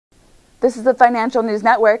This is the Financial News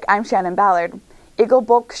Network. I'm Shannon Ballard. EGLE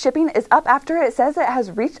bulk shipping is up after it says it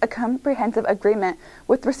has reached a comprehensive agreement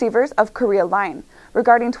with receivers of Korea Line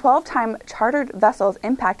regarding 12-time chartered vessels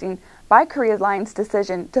impacting by Korea Line's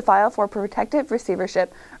decision to file for protective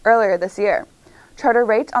receivership earlier this year. Charter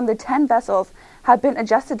rates on the 10 vessels have been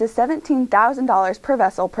adjusted to $17,000 per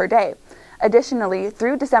vessel per day. Additionally,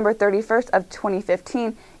 through December 31st of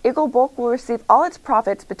 2015, EGLE Bulk will receive all its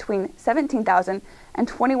profits between $17,000 and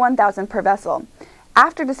 $21,000 per vessel.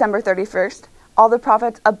 After December 31st, all the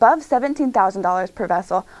profits above $17,000 per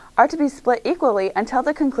vessel are to be split equally until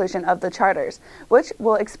the conclusion of the charters, which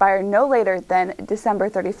will expire no later than December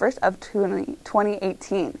 31st of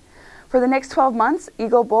 2018. For the next 12 months,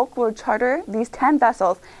 EGLE Bulk will charter these 10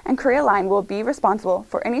 vessels, and Korea Line will be responsible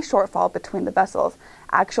for any shortfall between the vessels'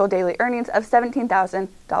 actual daily earnings of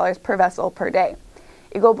 $17,000 per vessel per day.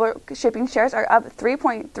 EGLE Bulk shipping shares are up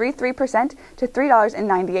 3.33% to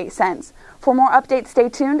 $3.98. For more updates, stay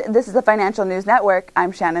tuned. This is the Financial News Network.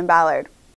 I'm Shannon Ballard.